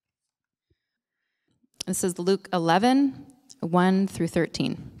This is Luke 11, 1 through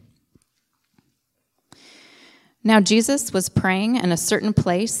 13. Now Jesus was praying in a certain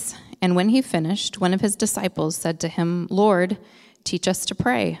place, and when he finished, one of his disciples said to him, "Lord, teach us to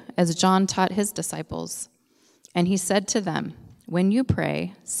pray, as John taught his disciples." And he said to them, "When you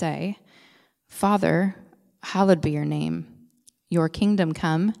pray, say, 'Father, hallowed be your name. Your kingdom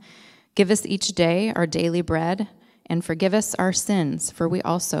come. Give us each day our daily bread, and forgive us our sins, for we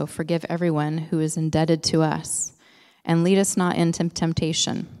also forgive everyone who is indebted to us. And lead us not into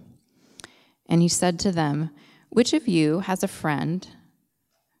temptation.'" And he said to them, Which of you who has a friend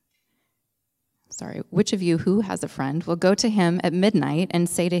will go to him at midnight and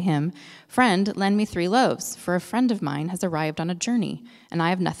say to him, 'Friend, lend me 3 loaves, for a friend of mine has arrived on a journey, and I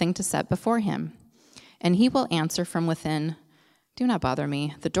have nothing to set before him?' And he will answer from within, 'Do not bother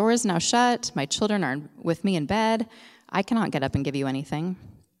me. The door is now shut. My children are with me in bed. I cannot get up and give you anything.'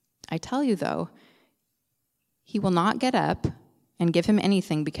 I tell you, though, he will not get up and give him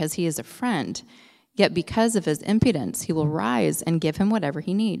anything because he is a friend. Yet because of his impudence, he will rise and give him whatever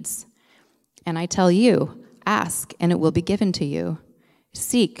he needs. And I tell you, ask, and it will be given to you.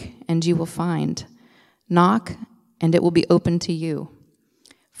 Seek, and you will find. Knock, and it will be opened to you.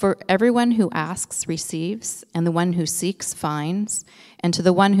 For everyone who asks receives, and the one who seeks finds, and to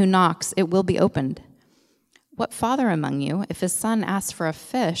the one who knocks it will be opened. What father among you, if his son asks for a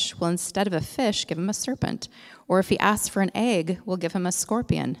fish, will instead of a fish give him a serpent? Or if he asks for an egg, will give him a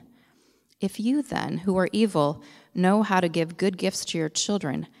scorpion? If you then, who are evil, know how to give good gifts to your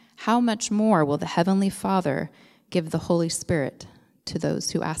children, how much more will the Heavenly Father give the Holy Spirit to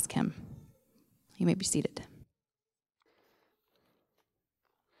those who ask him?" You may be seated.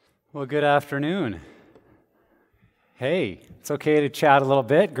 Well, good afternoon. Hey, it's okay to chat a little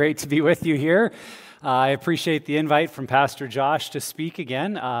bit. Great to be with you here. I appreciate the invite from Pastor Josh to speak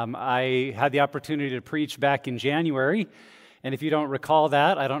again. I had the opportunity to preach back in January. And if you don't recall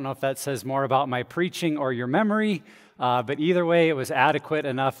that, I don't know if that says more about my preaching or your memory, but either way, it was adequate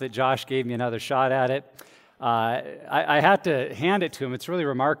enough that Josh gave me another shot at it. I had to hand it to him. It's really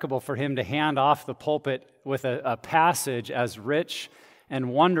remarkable for him to hand off the pulpit with a passage as rich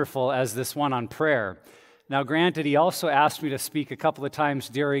and wonderful as this one on prayer. Now, granted, he also asked me to speak a couple of times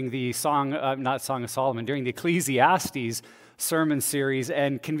during the during the Ecclesiastes sermon series,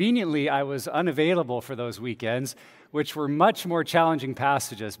 and conveniently, I was unavailable for those weekends, which were much more challenging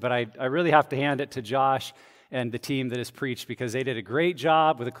passages, but I really have to hand it to Josh and the team that has preached because they did a great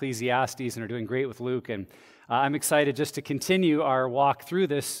job with Ecclesiastes and are doing great with Luke, and I'm excited just to continue our walk through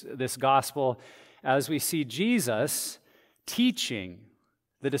this gospel as we see Jesus teaching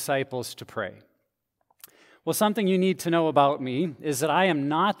the disciples to pray. Well, something you need to know about me is that I am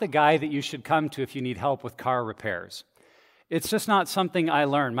not the guy that you should come to if you need help with car repairs. It's just not something I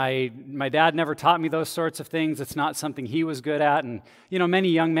learned. My dad never taught me those sorts of things. It's not something he was good at. And, many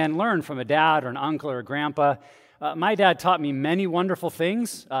young men learn from a dad or an uncle or a grandpa. My dad taught me many wonderful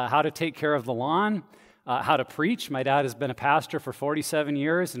things, how to take care of the lawn, how to preach. My dad has been a pastor for 47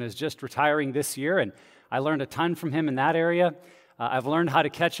 years and is just retiring this year, and I learned a ton from him in that area. I've learned how to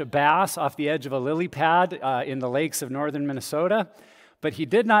catch a bass off the edge of a lily pad in the lakes of northern Minnesota, but he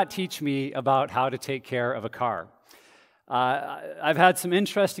did not teach me about how to take care of a car. I've had some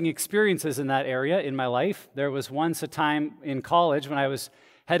interesting experiences in that area in my life. There was once a time in college when I was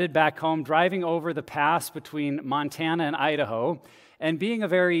headed back home, driving over the pass between Montana and Idaho, and being a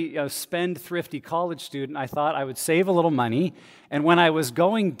very spend-thrifty college student, I thought I would save a little money, and when I was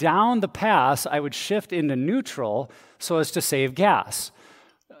going down the pass, I would shift into neutral so as to save gas.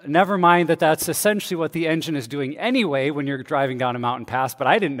 Never mind that that's essentially what the engine is doing anyway when you're driving down a mountain pass, but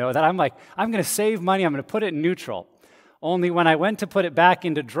I didn't know that. I'm like, I'm going to save money, I'm going to put it in neutral. Only when I went to put it back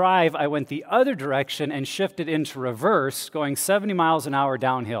into drive, I went the other direction and shifted into reverse, going 70 miles an hour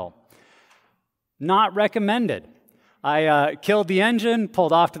downhill. Not recommended. I killed the engine,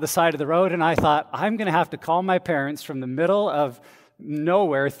 pulled off to the side of the road, and I thought, I'm going to have to call my parents from the middle of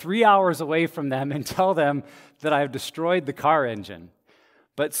nowhere, 3 hours away from them, and tell them that I've destroyed the car engine.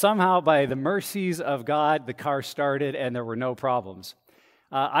 But somehow, by the mercies of God, the car started and there were no problems.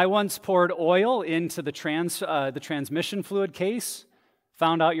 I once poured oil into the transmission fluid case,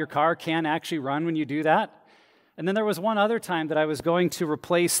 found out your car can actually run when you do that. And then there was one other time that I was going to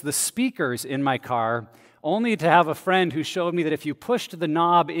replace the speakers in my car, only to have a friend who showed me that if you pushed the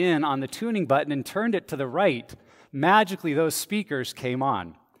knob in on the tuning button and turned it to the right, magically those speakers came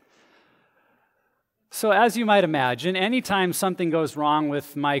on. So as you might imagine, anytime something goes wrong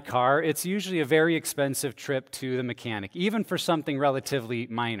with my car, it's usually a very expensive trip to the mechanic, even for something relatively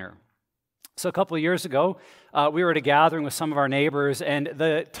minor. So a couple of years ago, we were at a gathering with some of our neighbors, and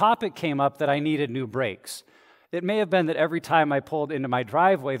the topic came up that I needed new brakes. It may have been that every time I pulled into my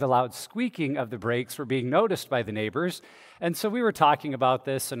driveway, the loud squeaking of the brakes were being noticed by the neighbors. And so we were talking about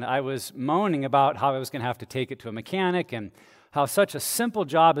this, and I was moaning about how I was going to have to take it to a mechanic and how such a simple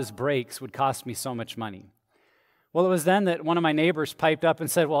job as brakes would cost me so much money. Well, it was then that one of my neighbors piped up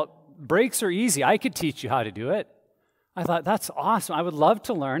and said, "Well, brakes are easy. I could teach you how to do it." I thought, that's awesome. I would love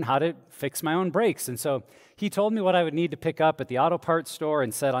to learn how to fix my own brakes. And so he told me what I would need to pick up at the auto parts store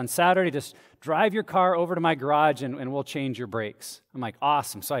and said, on Saturday, just drive your car over to my garage and we'll change your brakes. I'm like,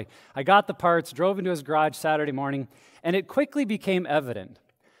 awesome. So I got the parts, drove into his garage Saturday morning, and it quickly became evident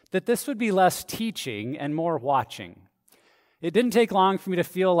that this would be less teaching and more watching. It didn't take long for me to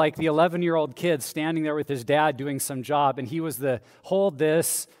feel like the 11-year-old kid standing there with his dad doing some job, and he was the hold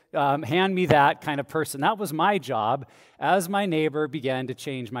this, hand me that kind of person. That was my job as my neighbor began to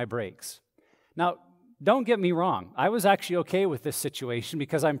change my brakes. Now, don't get me wrong. I was actually okay with this situation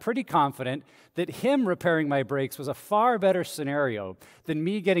because I'm pretty confident that him repairing my brakes was a far better scenario than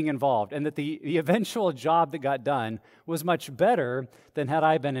me getting involved, and that the eventual job that got done was much better than had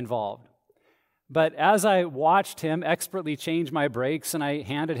I been involved. But as I watched him expertly change my brakes and I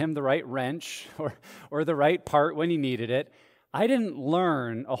handed him the right wrench or the right part when he needed it, I didn't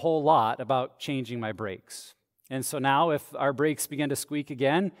learn a whole lot about changing my brakes. And so now if our brakes begin to squeak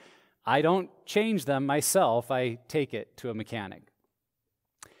again, I don't change them myself, I take it to a mechanic.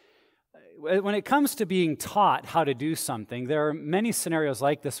 When it comes to being taught how to do something, there are many scenarios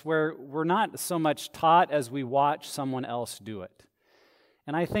like this where we're not so much taught as we watch someone else do it.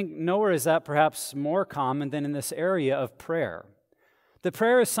 And I think nowhere is that perhaps more common than in this area of prayer. The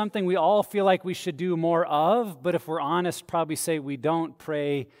prayer is something we all feel like we should do more of, but if we're honest, probably say we don't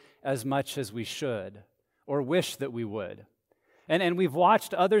pray as much as we should or wish that we would. And we've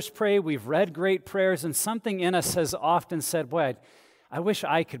watched others pray, we've read great prayers, and something in us has often said, boy, I wish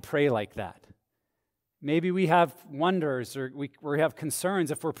I could pray like that. Maybe we have wonders or we have concerns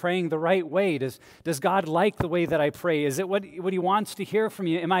if we're praying the right way. Does God like the way that I pray? Is it what he wants to hear from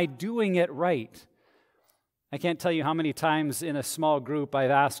you? Am I doing it right? I can't tell you how many times in a small group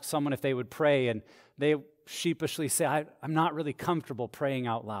I've asked someone if they would pray, and they sheepishly say, I'm not really comfortable praying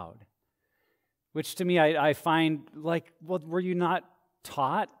out loud. Which to me, I find like, well, were you not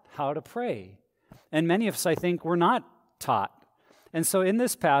taught how to pray? And many of us, I think, were not taught. And so in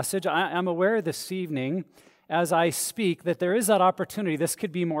this passage, I'm aware this evening, as I speak, that there is that opportunity. This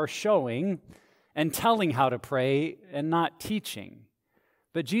could be more showing and telling how to pray and not teaching.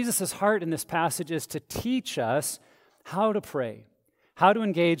 But Jesus' heart in this passage is to teach us how to pray, how to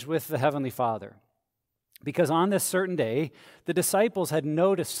engage with the Heavenly Father. Because on this certain day, the disciples had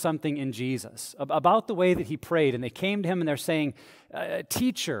noticed something in Jesus about the way that he prayed, and they came to him and they're saying,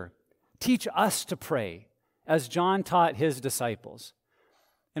 Teacher, teach us to pray, as John taught his disciples.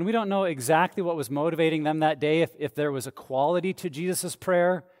 And we don't know exactly what was motivating them that day, if there was a quality to Jesus'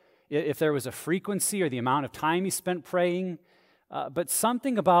 prayer, if there was a frequency or the amount of time he spent praying. But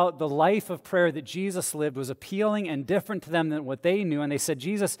something about the life of prayer that Jesus lived was appealing and different to them than what they knew. And they said,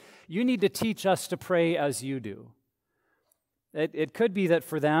 Jesus, you need to teach us to pray as you do. It could be that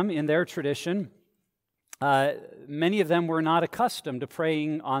for them, in their tradition, many of them were not accustomed to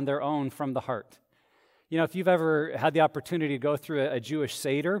praying on their own from the heart. You know, if you've ever had the opportunity to go through a Jewish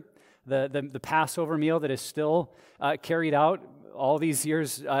Seder, the Passover meal that is still carried out all these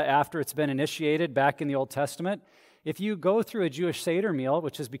years after it's been initiated back in the Old Testament, if you go through a Jewish Seder meal,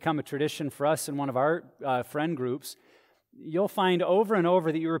 which has become a tradition for us in one of our friend groups, you'll find over and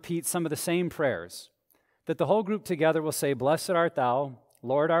over that you repeat some of the same prayers, that the whole group together will say, Blessed art thou,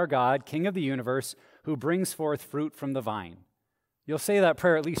 Lord our God, King of the universe, who brings forth fruit from the vine. You'll say that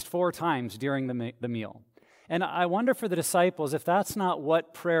prayer at least 4 times during the meal. And I wonder for the disciples if that's not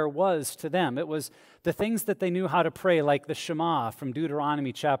what prayer was to them. It was the things that they knew how to pray, like the Shema from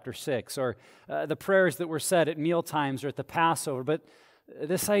Deuteronomy chapter 6, or the prayers that were said at meal times or at the Passover. But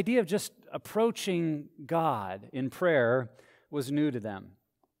this idea of just approaching God in prayer was new to them.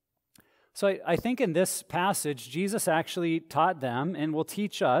 So I think in this passage, Jesus actually taught them and will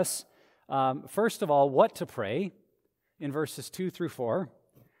teach us, first of all, what to pray in verses 2 through 4.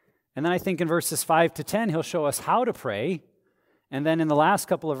 And then I think in verses 5 to 10, he'll show us how to pray. And then in the last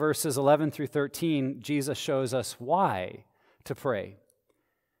couple of verses, 11 through 13, Jesus shows us why to pray.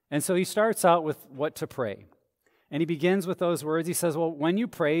 And so he starts out with what to pray. And he begins with those words. He says, well, when you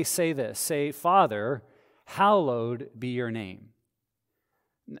pray, say this. Say, Father, hallowed be your name.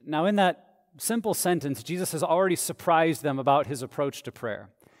 Now, in that simple sentence, Jesus has already surprised them about his approach to prayer.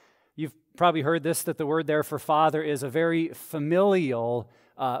 You've probably heard this, that the word there for father is a very familial,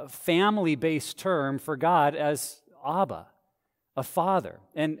 family-based term for God as Abba, a father.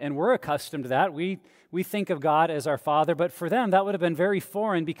 And we're accustomed to that. We think of God as our father, but for them that would have been very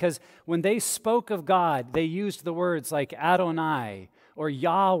foreign, because when they spoke of God, they used the words like Adonai or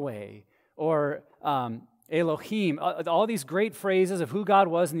Yahweh or Elohim, all these great phrases of who God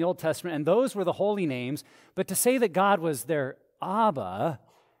was in the Old Testament, and those were the holy names. But to say that God was their Abba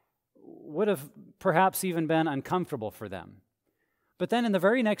would have perhaps even been uncomfortable for them. But then in the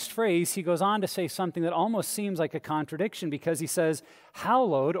very next phrase, he goes on to say something that almost seems like a contradiction, because he says,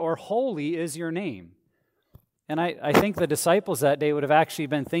 hallowed or holy is your name. And I think the disciples that day would have actually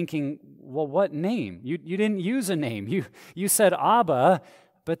been thinking, well, what name? You didn't use a name. You said Abba,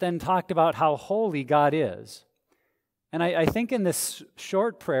 but then talked about how holy God is. And I think in this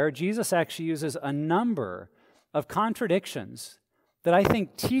short prayer, Jesus actually uses a number of contradictions that I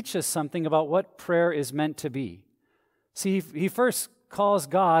think teach us something about what prayer is meant to be. See, he first calls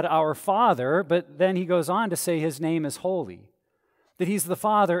God our Father, but then he goes on to say his name is holy, that he's the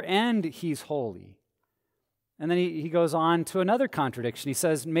Father and he's holy. And then he goes on to another contradiction. He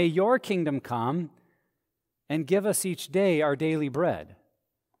says, may your kingdom come and give us each day our daily bread.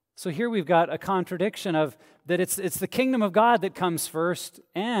 So here we've got a contradiction of that it's the kingdom of God that comes first,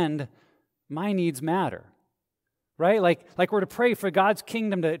 and my needs matter. Right? Like we're to pray for God's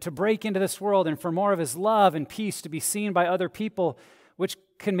kingdom to break into this world and for more of his love and peace to be seen by other people, which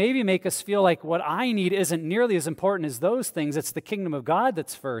can maybe make us feel like what I need isn't nearly as important as those things. It's the kingdom of God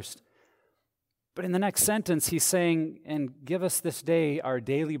that's first. But in the next sentence, he's saying, and give us this day our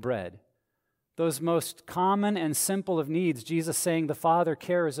daily bread. Those most common and simple of needs, Jesus saying the Father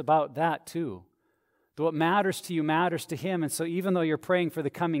cares about that too. That what matters to you matters to him. And so even though you're praying for the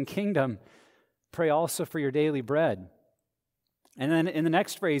coming kingdom, pray also for your daily bread. And then in the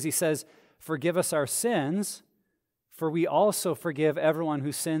next phrase, he says, forgive us our sins, for we also forgive everyone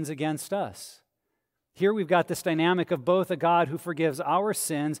who sins against us. Here we've got this dynamic of both a God who forgives our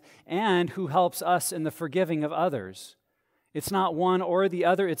sins and who helps us in the forgiving of others. It's not one or the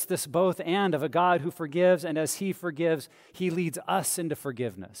other, it's this both and of a God who forgives, and as he forgives, he leads us into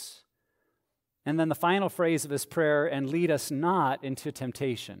forgiveness. And then the final phrase of his prayer, and lead us not into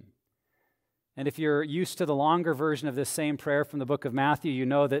temptation. And if you're used to the longer version of this same prayer from the book of Matthew, you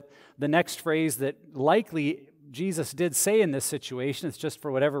know that the next phrase that likely Jesus did say in this situation, it's just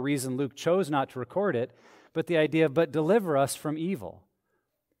for whatever reason Luke chose not to record it, but the idea of, but deliver us from evil.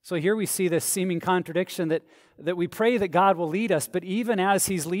 So here we see this seeming contradiction that we pray that God will lead us, but even as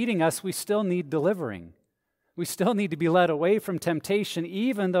he's leading us, we still need delivering. We still need to be led away from temptation,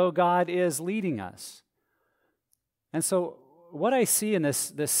 even though God is leading us. And so what I see in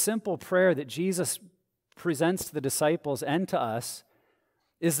this simple prayer that Jesus presents to the disciples and to us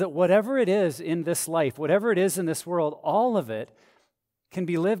is that whatever it is in this life, whatever it is in this world, all of it can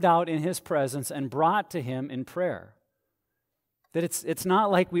be lived out in his presence and brought to him in prayer. That it's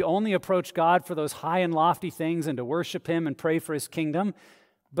not like we only approach God for those high and lofty things and to worship him and pray for his kingdom,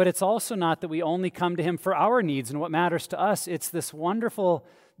 but it's also not that we only come to him for our needs and what matters to us. It's this wonderful,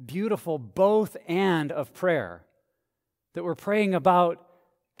 beautiful both and of prayer. That we're praying about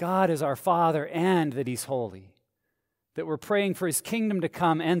God as our Father and that he's holy. That we're praying for his kingdom to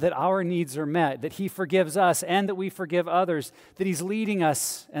come and that our needs are met. That he forgives us and that we forgive others. That he's leading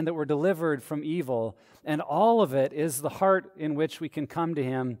us and that we're delivered from evil. And all of it is the heart in which we can come to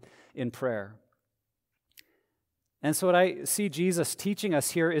him in prayer. And so what I see Jesus teaching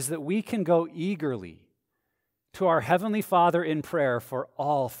us here is that we can go eagerly to our Heavenly Father in prayer for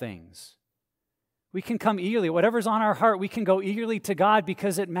all things. We can come eagerly. Whatever's on our heart, we can go eagerly to God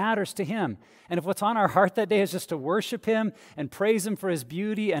because it matters to him. And if what's on our heart that day is just to worship him and praise him for his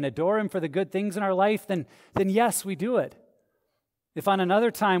beauty and adore him for the good things in our life, then yes, we do it. If on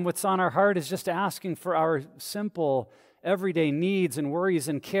another time what's on our heart is just asking for our simple, everyday needs and worries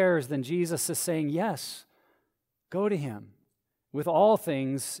and cares, then Jesus is saying, yes, go to him with all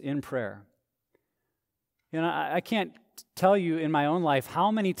things in prayer. You know, I can't tell you in my own life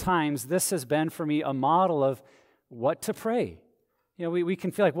how many times this has been for me a model of what to pray. You know, we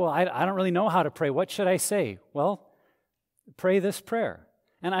can feel like, well, I don't really know how to pray. What should I say? Well, pray this prayer.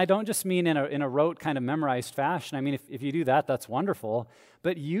 And I don't just mean in a rote kind of memorized fashion. I mean, if you do that, that's wonderful.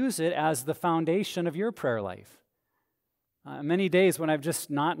 But use it as the foundation of your prayer life. Many days when I've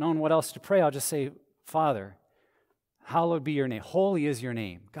just not known what else to pray, I'll just say, Father, hallowed be your name. Holy is your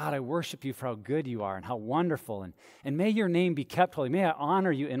name. God, I worship you for how good you are and how wonderful. And may your name be kept holy. May I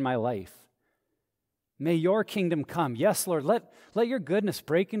honor you in my life. May your kingdom come. Yes, Lord, let your goodness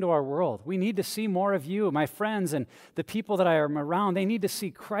break into our world. We need to see more of you. My friends and the people that I am around, they need to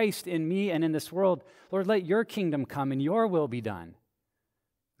see Christ in me and in this world. Lord, let your kingdom come and your will be done.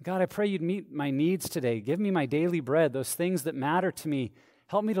 God, I pray you'd meet my needs today. Give me my daily bread, those things that matter to me.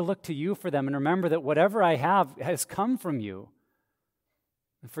 Help me to look to you for them and remember that whatever I have has come from you.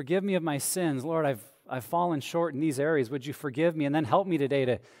 And forgive me of my sins. Lord, I've fallen short in these areas. Would you forgive me? And then help me today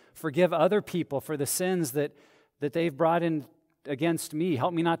to forgive other people for the sins that they've brought in against me.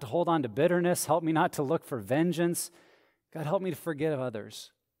 Help me not to hold on to bitterness. Help me not to look for vengeance. God, help me to forgive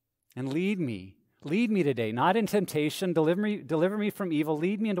others. And lead me. Lead me today, not in temptation. Deliver me from evil.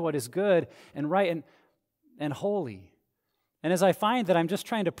 Lead me into what is good and right and holy. And as I find that I'm just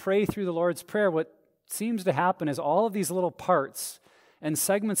trying to pray through the Lord's Prayer, what seems to happen is all of these little parts and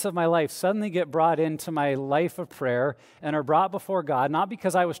segments of my life suddenly get brought into my life of prayer and are brought before God, not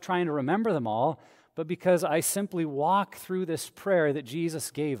because I was trying to remember them all, but because I simply walk through this prayer that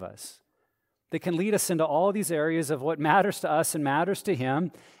Jesus gave us. That can lead us into all these areas of what matters to us and matters to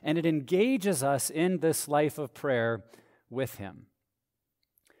Him, and it engages us in this life of prayer with Him.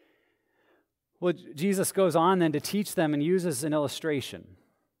 Well, Jesus goes on then to teach them and uses an illustration.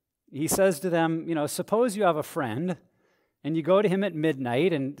 He says to them, suppose you have a friend, and you go to him at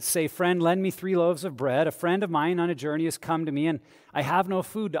midnight and say, "Friend, lend me 3 loaves of bread. A friend of mine on a journey has come to me, and I have no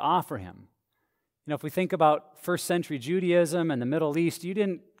food to offer him." If we think about first century Judaism and the Middle East, you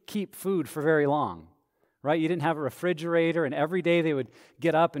didn't keep food for very long, right? You didn't have a refrigerator, and every day they would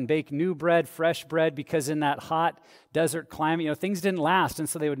get up and bake new bread, fresh bread, because in that hot desert climate, things didn't last, and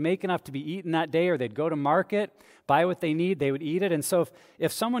so they would make enough to be eaten that day, or they'd go to market, buy what they need, they would eat it. And so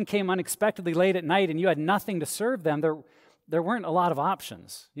if someone came unexpectedly late at night and you had nothing to serve them, there weren't a lot of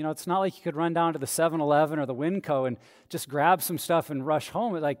options. It's not like you could run down to the 7-Eleven or the Winco and just grab some stuff and rush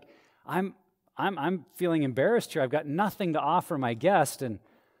home. Like, I'm feeling embarrassed here. I've got nothing to offer my guest. And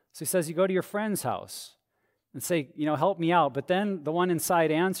so he says, you go to your friend's house and say, help me out. But then the one inside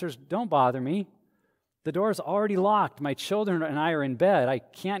answers, "Don't bother me. The door's already locked. My children and I are in bed. I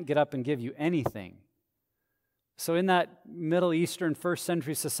can't get up and give you anything." So in that Middle Eastern first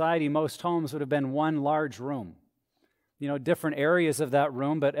century society, most homes would have been one large room. Different areas of that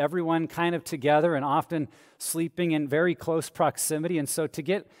room, but everyone kind of together and often sleeping in very close proximity. And so to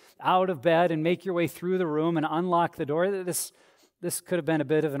get out of bed and make your way through the room and unlock the door, this could have been a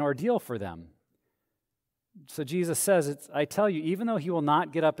bit of an ordeal for them. So Jesus says, I tell you, even though he will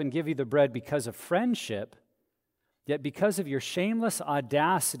not get up and give you the bread because of friendship, yet because of your shameless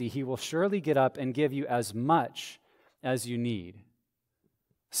audacity, he will surely get up and give you as much as you need.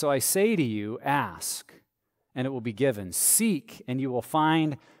 So I say to you, ask, and it will be given. Seek, and you will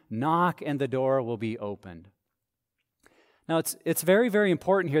find. Knock, and the door will be opened. Now, it's very, very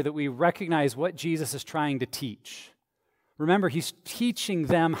important here that we recognize what Jesus is trying to teach. Remember, he's teaching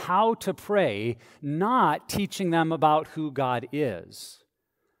them how to pray, not teaching them about who God is.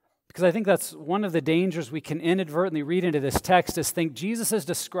 Because I think that's one of the dangers we can inadvertently read into this text, is think Jesus is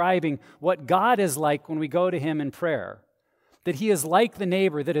describing what God is like when we go to him in prayer. That he is like the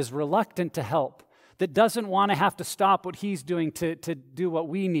neighbor that is reluctant to help, that doesn't want to have to stop what he's doing to do what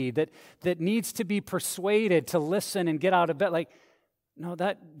we need, that needs to be persuaded to listen and get out of bed. No,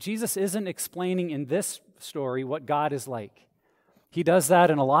 that Jesus isn't explaining in this story what God is like. He does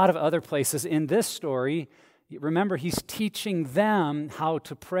that in a lot of other places. In this story, remember, he's teaching them how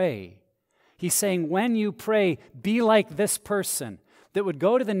to pray. He's saying, when you pray, be like this person that would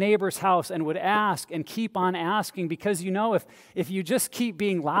go to the neighbor's house and would ask and keep on asking, because if you just keep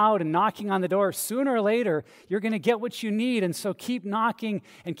being loud and knocking on the door, sooner or later, you're going to get what you need. And so keep knocking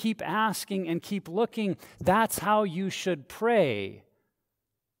and keep asking and keep looking. That's how you should pray.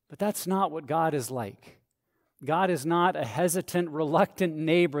 But that's not what God is like. God is not a hesitant, reluctant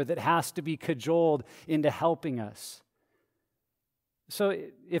neighbor that has to be cajoled into helping us. So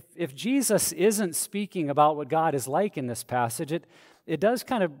if Jesus isn't speaking about what God is like in this passage, it does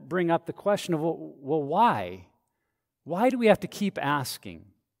kind of bring up the question of, well, why? Why do we have to keep asking?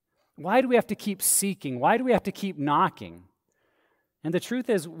 Why do we have to keep seeking? Why do we have to keep knocking? And the truth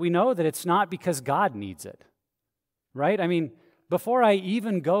is, we know that it's not because God needs it, right? I mean, before I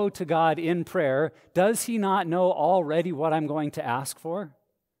even go to God in prayer, does he not know already what I'm going to ask for?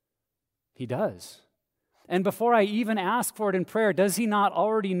 He does. And before I even ask for it in prayer, does he not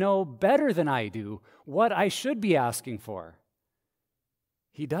already know better than I do what I should be asking for?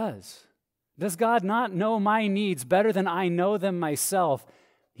 He does. Does God not know my needs better than I know them myself?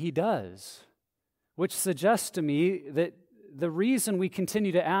 He does. Which suggests to me that the reason we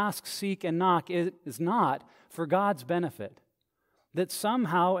continue to ask, seek, and knock is not for God's benefit. that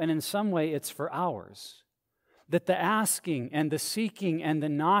somehow and in some way it's for ours. That the asking and the seeking and the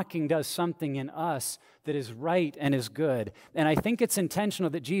knocking does something in us that is right and is good. And I think it's intentional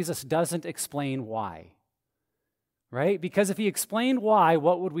that Jesus doesn't explain why. Right? Because if he explained why,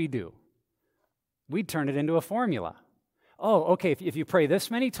 what would we do? We'd turn it into a formula. Oh, okay, if you pray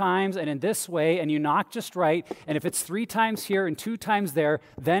this many times and in this way and you knock just right, and if it's 3 times here and 2 times there,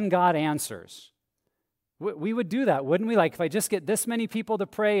 then God answers. We would do that, wouldn't we? Like, if I just get this many people to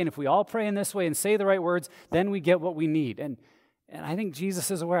pray, and if we all pray in this way and say the right words, then we get what we need. And I think Jesus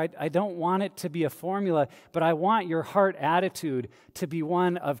is aware, I don't want it to be a formula, but I want your heart attitude to be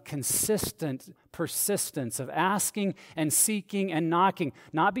one of consistent persistence, of asking and seeking and knocking,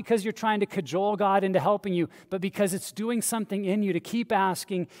 not because you're trying to cajole God into helping you, but because it's doing something in you to keep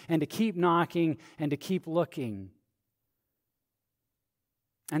asking and to keep knocking and to keep looking.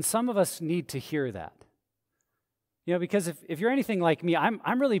 And some of us need to hear that. You know, because if you're anything like me,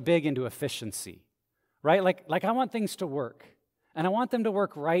 I'm really big into efficiency, right? Like I want things to work, and I want them to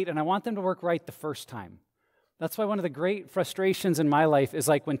work right, and I want them to work right the first time. That's why one of the great frustrations in my life is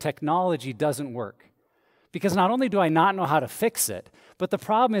like when technology doesn't work. Because not only do I not know how to fix it, but the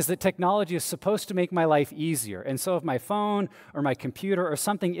problem is that technology is supposed to make my life easier. And so if my phone or my computer or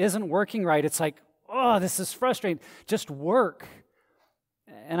something isn't working right, it's like, oh, this is frustrating. Just work.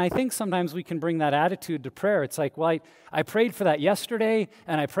 And I think sometimes we can bring that attitude to prayer. It's like, well, I prayed for that yesterday,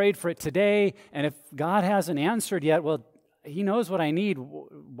 and I prayed for it today, and if God hasn't answered yet, well, he knows what I need.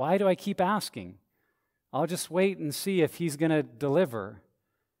 Why do I keep asking? I'll just wait and see if he's going to deliver.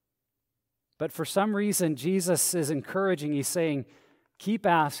 But for some reason, Jesus is encouraging. He's saying, keep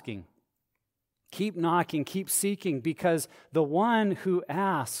asking, keep knocking, keep seeking, because the one who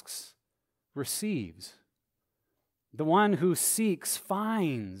asks receives. The one who seeks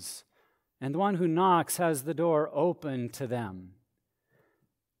finds, and the one who knocks has the door open to them.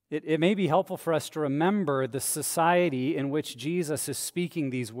 It may be helpful for us to remember the society in which Jesus is speaking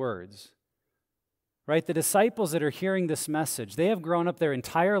these words. Right? The disciples that are hearing this message, they have grown up their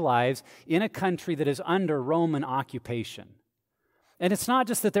entire lives in a country that is under Roman occupation. And it's not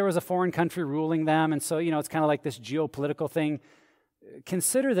just that there was a foreign country ruling them, and so, it's kind of like this geopolitical thing.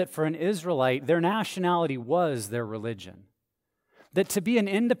 Consider that for an Israelite, their nationality was their religion. That to be an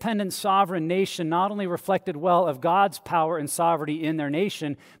independent sovereign nation not only reflected well of God's power and sovereignty in their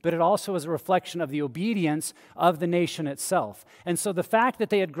nation, but it also was a reflection of the obedience of the nation itself. And so the fact that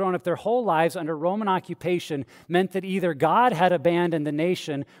they had grown up their whole lives under Roman occupation meant that either God had abandoned the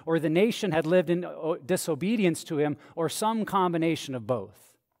nation or the nation had lived in disobedience to him, or some combination of both.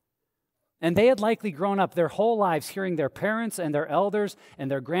 And they had likely grown up their whole lives hearing their parents and their elders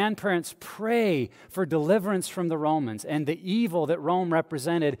and their grandparents pray for deliverance from the Romans and the evil that Rome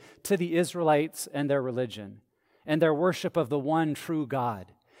represented to the Israelites and their religion and their worship of the one true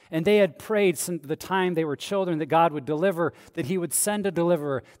God. And they had prayed since the time they were children that God would deliver, that he would send a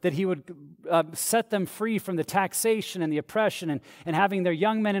deliverer, that he would set them free from the taxation and the oppression and having their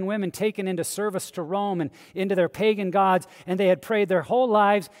young men and women taken into service to Rome and into their pagan gods. And they had prayed their whole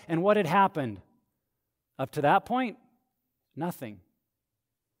lives, and what had happened? Up to that point, nothing.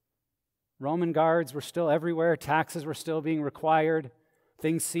 Roman guards were still everywhere. Taxes were still being required.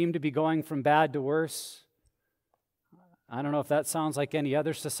 Things seemed to be going from bad to worse. I don't know if that sounds like any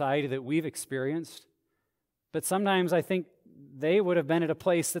other society that we've experienced, but sometimes I think they would have been at a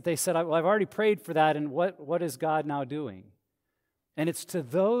place that they said, well, I've already prayed for that, and what is God now doing? And it's to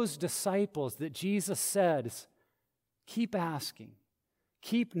those disciples that Jesus says, keep asking,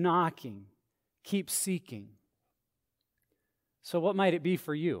 keep knocking, keep seeking. So what might it be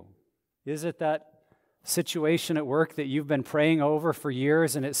for you? Is it that situation at work that you've been praying over for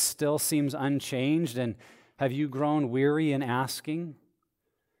years and it still seems unchanged, and have you grown weary in asking?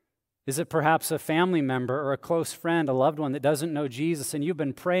 Is it perhaps a family member or a close friend, a loved one that doesn't know Jesus, and you've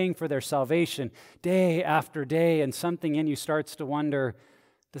been praying for their salvation day after day, and something in you starts to wonder,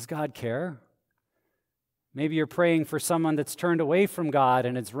 does God care? Maybe you're praying for someone that's turned away from God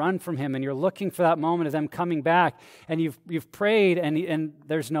and it's run from him, and you're looking for that moment of them coming back, and you've prayed and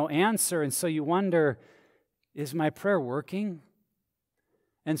there's no answer, and so you wonder, is my prayer working?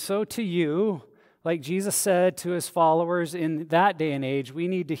 And so to you, like Jesus said to his followers in that day and age, we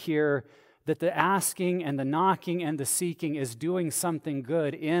need to hear that the asking and the knocking and the seeking is doing something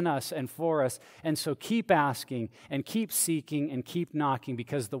good in us and for us. And so keep asking and keep seeking and keep knocking,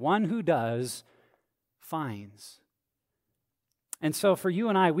 because the one who does finds. And so for you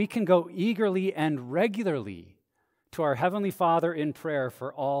and I, we can go eagerly and regularly to our Heavenly Father in prayer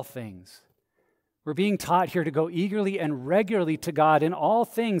for all things. We're being taught here to go eagerly and regularly to God in all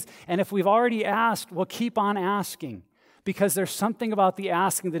things. And if we've already asked, we'll keep on asking. because there's something about the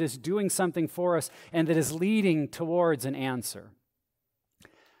asking that is doing something for us and that is leading towards an answer.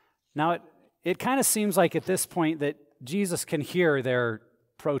 Now, it kind of seems like at this point that Jesus can hear their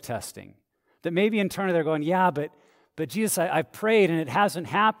protesting, that maybe internally they're going, yeah, but Jesus, I've prayed and it hasn't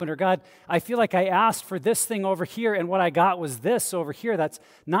happened, or God, I feel like I asked for this thing over here and what I got was this over here. That's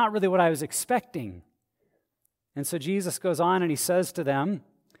not really what I was expecting. And so Jesus goes on and he says to them,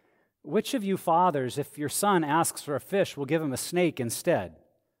 which of you fathers, if your son asks for a fish, will give him a snake instead?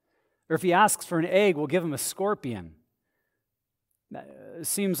 Or if he asks for an egg, will give him a scorpion? It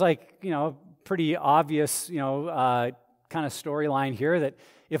seems like, pretty obvious, kind of storyline here that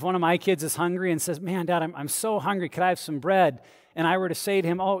if one of my kids is hungry and says, man, Dad, I'm so hungry, could I have some bread? And I were to say to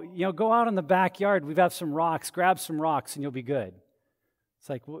him, go out in the backyard, we've got some rocks, grab some rocks and you'll be good. It's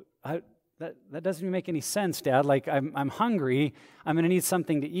like, well, that doesn't even make any sense, Dad. Like, I'm hungry, I'm going to need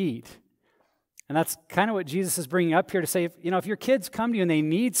something to eat. And that's kind of what Jesus is bringing up here to say, if your kids come to you and they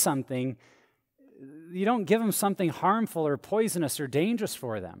need something, you don't give them something harmful or poisonous or dangerous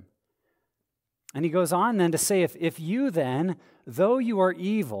for them. And he goes on then to say, if you then, though you are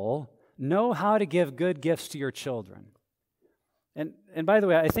evil, know how to give good gifts to your children. And by the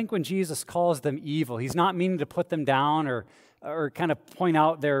way, I think when Jesus calls them evil, he's not meaning to put them down or kind of point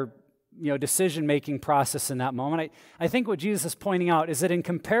out their decision-making process in that moment. I think what Jesus is pointing out is that in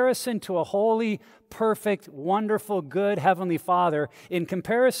comparison to a holy, perfect, wonderful, good Heavenly Father, in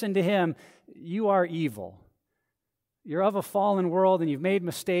comparison to him, you are evil. You're of a fallen world and you've made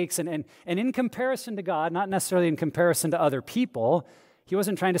mistakes. And in comparison to God, not necessarily in comparison to other people, he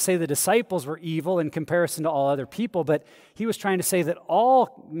wasn't trying to say the disciples were evil in comparison to all other people, but he was trying to say that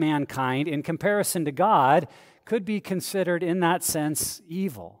all mankind, in comparison to God, could be considered in that sense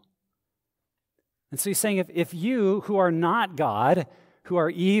evil. And so he's saying if you who are not God, who are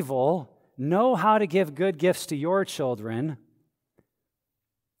evil, know how to give good gifts to your children,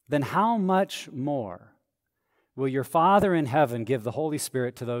 then how much more will your Father in heaven give the Holy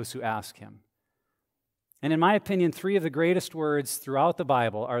Spirit to those who ask him? And in my opinion, three of the greatest words throughout the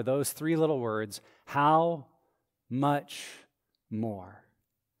Bible are those three little words, how much more.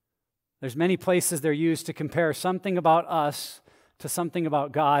 There's many places they're used to compare something about us to something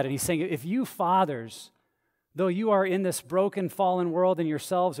about God. And he's saying, if you fathers, though you are in this broken, fallen world and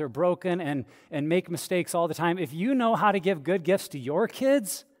yourselves are broken and make mistakes all the time, if you know how to give good gifts to your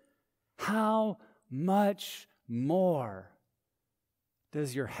kids, how much more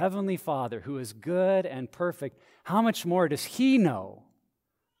does your Heavenly Father, who is good and perfect, how much more does he know,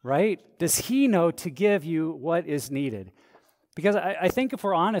 right? Does he know to give you what is needed? Because I think if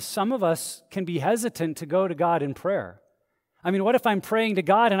we're honest, some of us can be hesitant to go to God in prayer. I mean, what if I'm praying to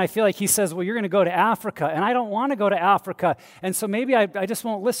God and I feel like he says, well, you're going to go to Africa, and I don't want to go to Africa, and so maybe I just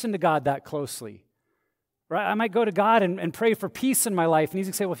won't listen to God that closely. Right? I might go to God and pray for peace in my life, and he's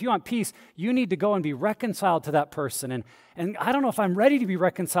going to say, well, if you want peace, you need to go and be reconciled to that person. And I don't know if I'm ready to be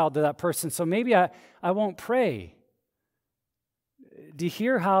reconciled to that person, so maybe I won't pray. Do you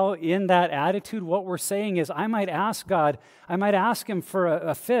hear how in that attitude what we're saying is I might ask God, I might ask him for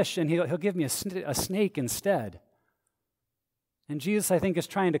a fish, and he'll give me a snake instead. And Jesus, I think, is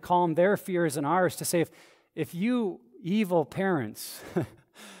trying to calm their fears and ours to say, if you evil parents,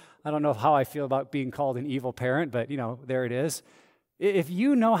 I don't know how I feel about being called an evil parent, but, there it is. If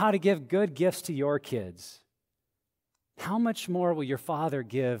you know how to give good gifts to your kids, how much more will your Father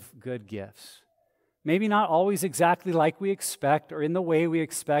give good gifts? Maybe not always exactly like we expect, or in the way we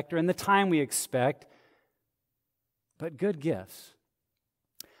expect, or in the time we expect, but good gifts.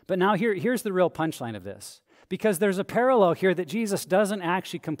 But now here's the real punchline of this, because there's a parallel here that Jesus doesn't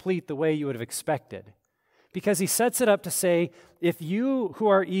actually complete the way you would have expected. Because he sets it up to say, if you who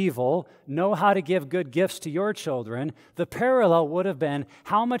are evil know how to give good gifts to your children, the parallel would have been,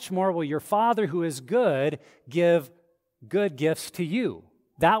 how much more will your Father who is good give good gifts to you?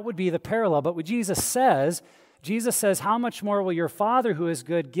 That would be the parallel. But what Jesus says, how much more will your Father who is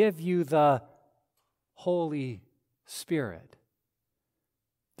good give you the Holy Spirit?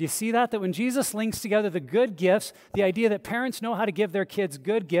 Do you see that? That when Jesus links together the good gifts, the idea that parents know how to give their kids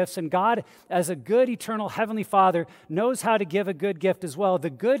good gifts, and God, as a good, eternal, heavenly Father, knows how to give a good gift as well. The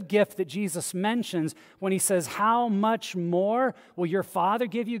good gift that Jesus mentions when he says, how much more will your Father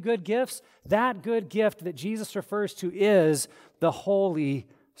give you good gifts? That good gift that Jesus refers to is the Holy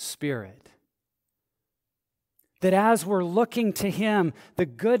Spirit. That as we're looking to him, the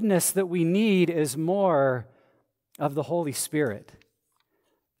goodness that we need is more of the Holy Spirit.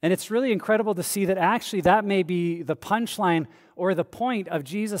 And it's really incredible to see that actually that may be the punchline or the point of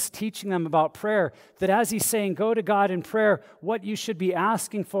Jesus teaching them about prayer, that as he's saying, go to God in prayer, what you should be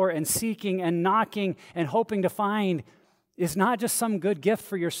asking for and seeking and knocking and hoping to find is not just some good gift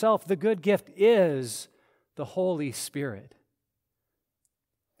for yourself. The good gift is the Holy Spirit.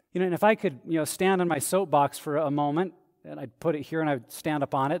 And if I could, stand on my soapbox for a moment, and I'd put it here and I'd stand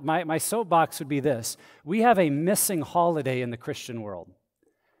up on it, my soapbox would be this. We have a missing holiday in the Christian world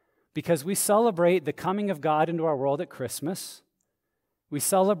because we celebrate the coming of God into our world at Christmas. We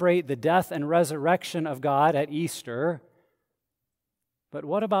celebrate the death and resurrection of God at Easter. But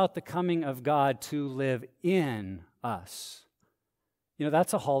what about the coming of God to live in us?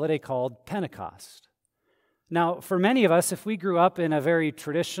 That's a holiday called Pentecost. Now, for many of us, if we grew up in a very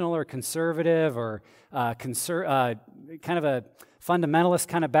traditional or conservative or kind of a fundamentalist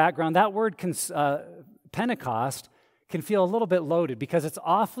kind of background, that word Pentecost can feel a little bit loaded because it's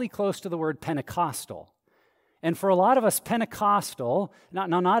awfully close to the word Pentecostal. And for a lot of us, Pentecostal,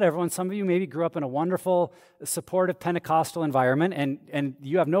 not everyone, some of you maybe grew up in a wonderful, supportive Pentecostal environment, and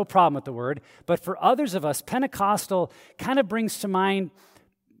you have no problem with the word, but for others of us, Pentecostal kind of brings to mind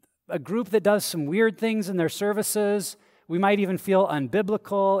a group that does some weird things in their services. We might even feel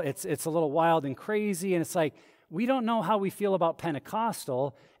unbiblical. It's a little wild and crazy, and it's like, we don't know how we feel about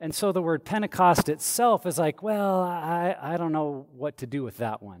Pentecostal, and so the word Pentecost itself is like, well, I don't know what to do with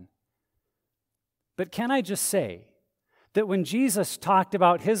that one. But can I just say that when Jesus talked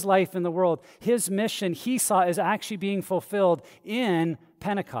about his life in the world, his mission he saw is actually being fulfilled in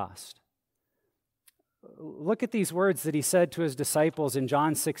Pentecost. Look at these words that he said to his disciples in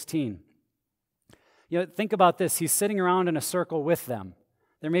John 16. Think about this. He's sitting around in a circle with them.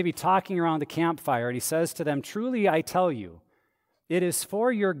 They're maybe talking around the campfire, and he says to them, "Truly I tell you, it is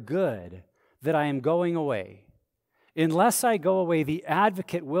for your good that I am going away. Unless I go away, the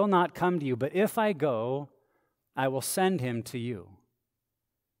advocate will not come to you, but if I go, I will send him to you."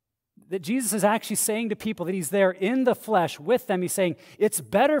 That Jesus is actually saying to people that he's there in the flesh with them. He's saying, it's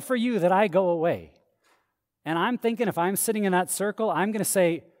better for you that I go away. And I'm thinking if I'm sitting in that circle, I'm going to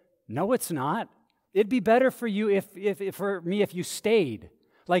say, no, it's not. It'd be better for you if you stayed.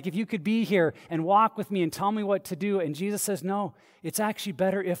 Like if you could be here and walk with me and tell me what to do. And Jesus says, no, it's actually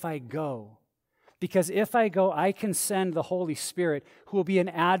better if I go. Because if I go, I can send the Holy Spirit who will be an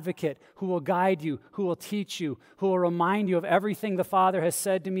advocate, who will guide you, who will teach you, who will remind you of everything the Father has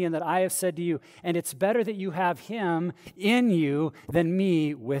said to me and that I have said to you. And it's better that you have him in you than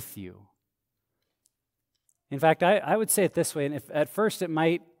me with you. In fact, I would say it this way, and if at first it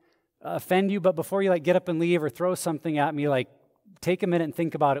might offend you, but before you get up and leave or throw something at me, take a minute and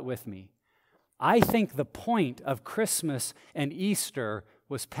think about it with me. I think the point of Christmas and Easter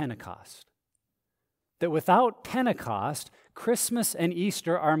was Pentecost. That without Pentecost, Christmas and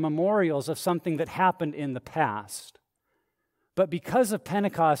Easter are memorials of something that happened in the past. But because of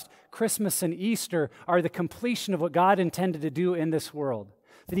Pentecost, Christmas and Easter are the completion of what God intended to do in this world.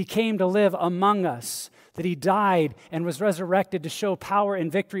 That he came to live among us, that he died and was resurrected to show power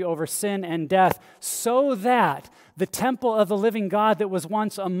and victory over sin and death, so that the temple of the living God that was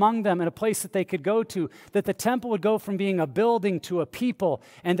once among them and a place that they could go to, that the temple would go from being a building to a people,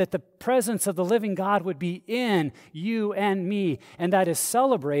 and that the presence of the living God would be in you and me, and that is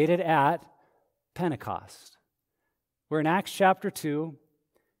celebrated at Pentecost. We're in Acts chapter 2.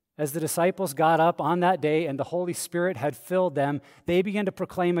 As the disciples got up on that day and the Holy Spirit had filled them, they began to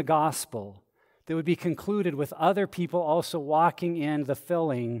proclaim a gospel that would be concluded with other people also walking in the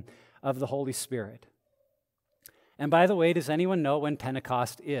filling of the Holy Spirit. And by the way, does anyone know when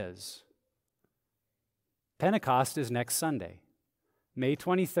Pentecost is? Pentecost is next Sunday, May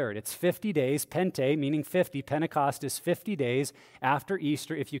 23rd. It's 50 days, Pente, meaning 50. Pentecost is 50 days after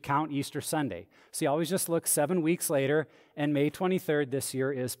Easter if you count Easter Sunday. So you always just look 7 weeks later, and May 23rd this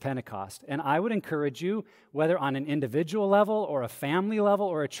year is Pentecost. And I would encourage you, whether on an individual level or a family level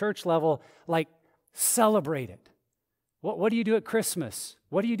or a church level, celebrate it. What do you do at Christmas?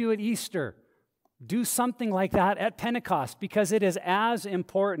 What do you do at Easter? Do something like that at Pentecost, because it is as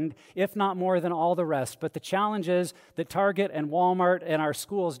important, if not more, than all the rest. But the challenge is that Target and Walmart and our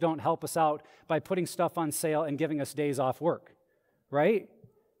schools don't help us out by putting stuff on sale and giving us days off work, right?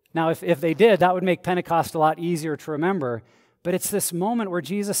 Now, if they did, that would make Pentecost a lot easier to remember. But it's this moment where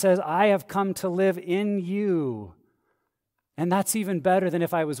Jesus says, I have come to live in you. And that's even better than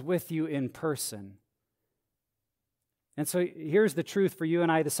if I was with you in person. And so here's the truth for you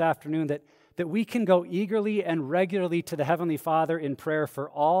and I this afternoon, that we can go eagerly and regularly to the Heavenly Father in prayer for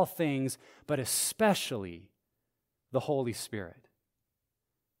all things, but especially the Holy Spirit.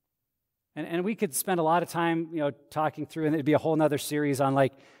 And we could spend a lot of time, talking through, and it'd be a whole nother series on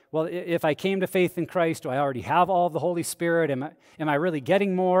well, if I came to faith in Christ, do I already have all of the Holy Spirit? Am I really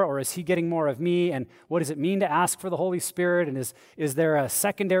getting more, or is he getting more of me? And what does it mean to ask for the Holy Spirit? And is there a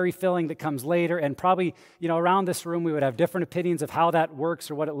secondary filling that comes later? And probably, around this room, we would have different opinions of how that works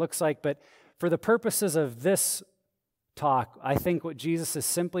or what it looks like. But for the purposes of this talk, I think what Jesus is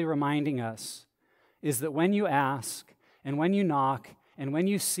simply reminding us is that when you ask and when you knock and when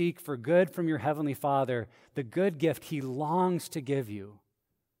you seek for good from your Heavenly Father, the good gift he longs to give you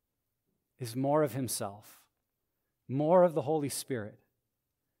is more of himself, more of the Holy Spirit,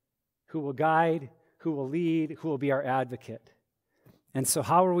 who will guide, who will lead, who will be our advocate. And so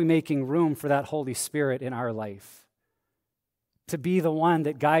how are we making room for that Holy Spirit in our life? To be the one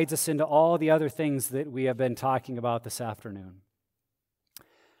that guides us into all the other things that we have been talking about this afternoon.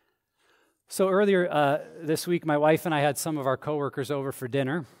 So earlier this week, my wife and I had some of our coworkers over for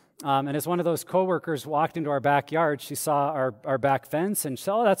dinner. And as one of those coworkers walked into our backyard, she saw our back fence and she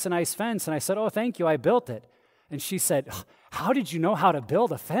said, "Oh, that's a nice fence." And I said, "Oh, thank you, I built it." And she said, "How did you know how to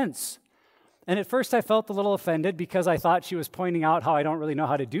build a fence?" And at first I felt a little offended because I thought she was pointing out how I don't really know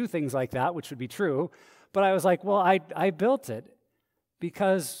how to do things like that, which would be true. But I was like, well, I built it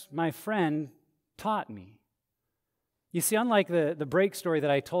because my friend taught me. You see, unlike the break story that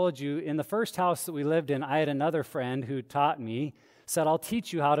I told you, in the first house that we lived in, I had another friend who taught me, said, "I'll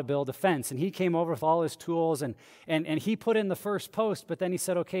teach you how to build a fence." And he came over with all his tools, and he put in the first post, but then he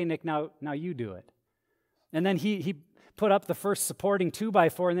said, "Okay, Nick, now you do it." And then he put up the first supporting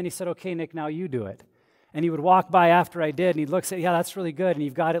 2x4, and then he said, "Okay, Nick, now you do it." And he would walk by after I did, and he'd look and say, "Yeah, that's really good, and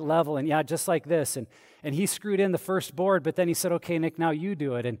you've got it level, and yeah, just like this." And he screwed in the first board, but then he said, "Okay, Nick, now you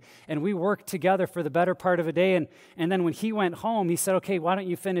do it." And we worked together for the better part of a day, and then when he went home, he said, "Okay, why don't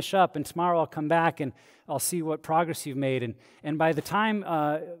you finish up, and tomorrow I'll come back, and I'll see what progress you've made." And by the time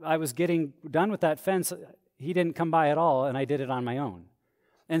I was getting done with that fence, he didn't come by at all, and I did it on my own.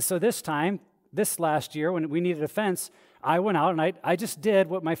 And so this last year, when we needed a fence, I went out, and I just did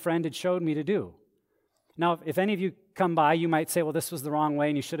what my friend had showed me to do. Now, if any of you come by, you might say, well, this was the wrong way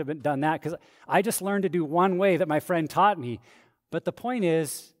and you should have done that, because I just learned to do one way that my friend taught me. But the point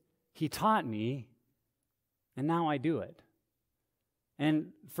is, he taught me, and now I do it.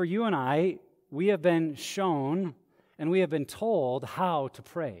 And for you and I, we have been shown and we have been told how to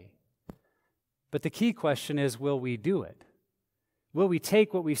pray. But the key question is, will we do it? Will we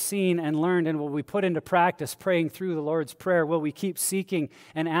take what we've seen and learned, and will we put into practice praying through the Lord's Prayer? Will we keep seeking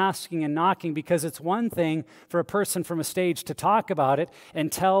and asking and knocking? Because it's one thing for a person from a stage to talk about it and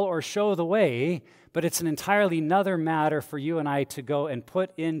tell or show the way, but it's an entirely another matter for you and I to go and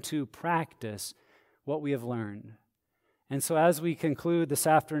put into practice what we have learned. And so as we conclude this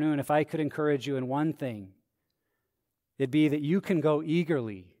afternoon, if I could encourage you in one thing, it'd be that you can go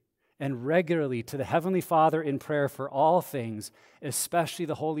eagerly and regularly to the Heavenly Father in prayer for all things, especially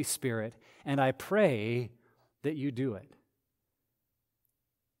the Holy Spirit, and I pray that you do it.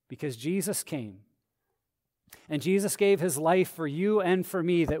 Because Jesus came, and Jesus gave his life for you and for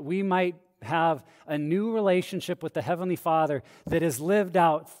me, that we might have a new relationship with the Heavenly Father that is lived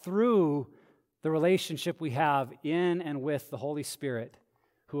out through the relationship we have in and with the Holy Spirit,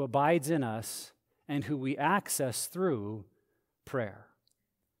 who abides in us and who we access through prayer.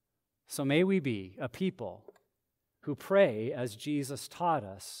 So may we be a people who pray as Jesus taught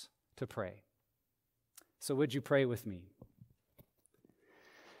us to pray. So would you pray with me?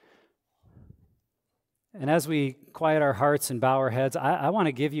 And as we quiet our hearts and bow our heads, I want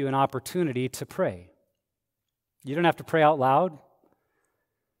to give you an opportunity to pray. You don't have to pray out loud,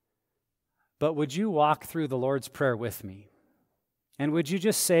 but would you walk through the Lord's Prayer with me? And would you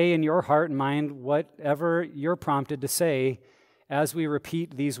just say in your heart and mind whatever you're prompted to say as we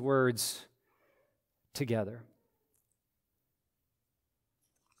repeat these words together?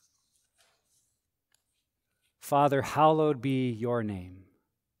 Father, hallowed be your name.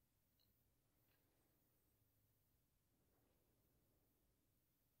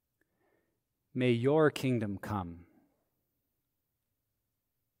 May your kingdom come.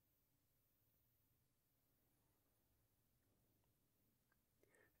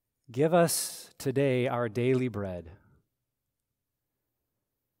 Give us today our daily bread.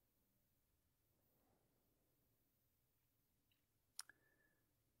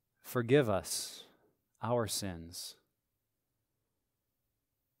 Forgive us our sins.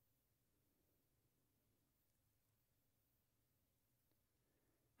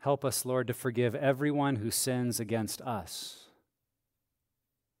 Help us, Lord, to forgive everyone who sins against us.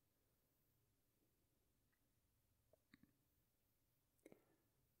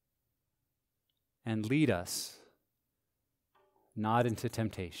 And lead us not into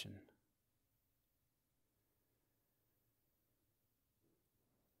temptation.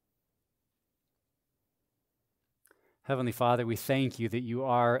 Heavenly Father, we thank you that you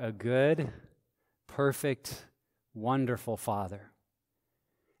are a good, perfect, wonderful Father.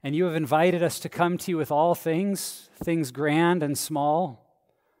 And you have invited us to come to you with all things, things grand and small,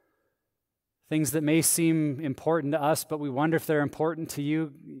 things that may seem important to us, but we wonder if they're important to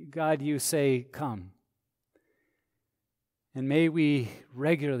you. God, you say, come. And may we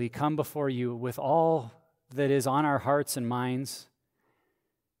regularly come before you with all that is on our hearts and minds.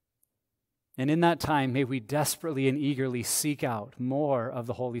 And in that time, may we desperately and eagerly seek out more of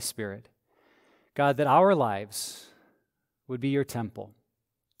the Holy Spirit. God, that our lives would be your temple,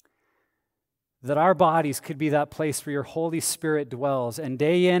 that our bodies could be that place where your Holy Spirit dwells, and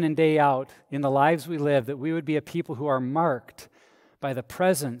day in and day out in the lives we live, that we would be a people who are marked by the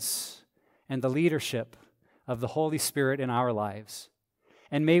presence and the leadership of the Holy Spirit in our lives.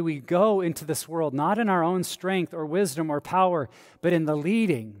 And may we go into this world not in our own strength or wisdom or power, but in the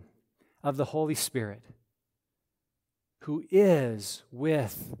leading of the Holy Spirit, who is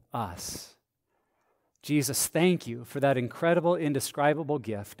with us. Jesus, thank you for that incredible, indescribable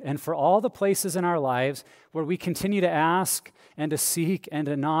gift, and for all the places in our lives where we continue to ask and to seek and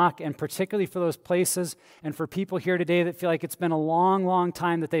to knock, and particularly for those places and for people here today that feel like it's been a long, long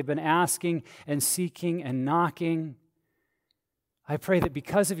time that they've been asking and seeking and knocking. I pray that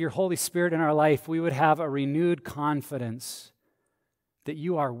because of your Holy Spirit in our life, we would have a renewed confidence that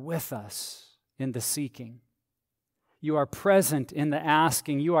you are with us in the seeking. You are present in the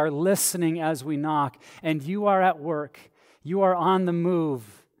asking. You are listening as we knock, and you are at work. You are on the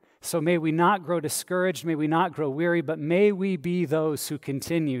move. So may we not grow discouraged, may we not grow weary, but may we be those who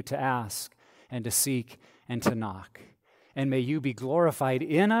continue to ask and to seek and to knock. And may you be glorified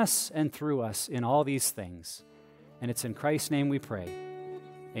in us and through us in all these things. And it's in Christ's name we pray.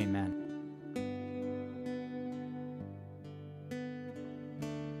 Amen.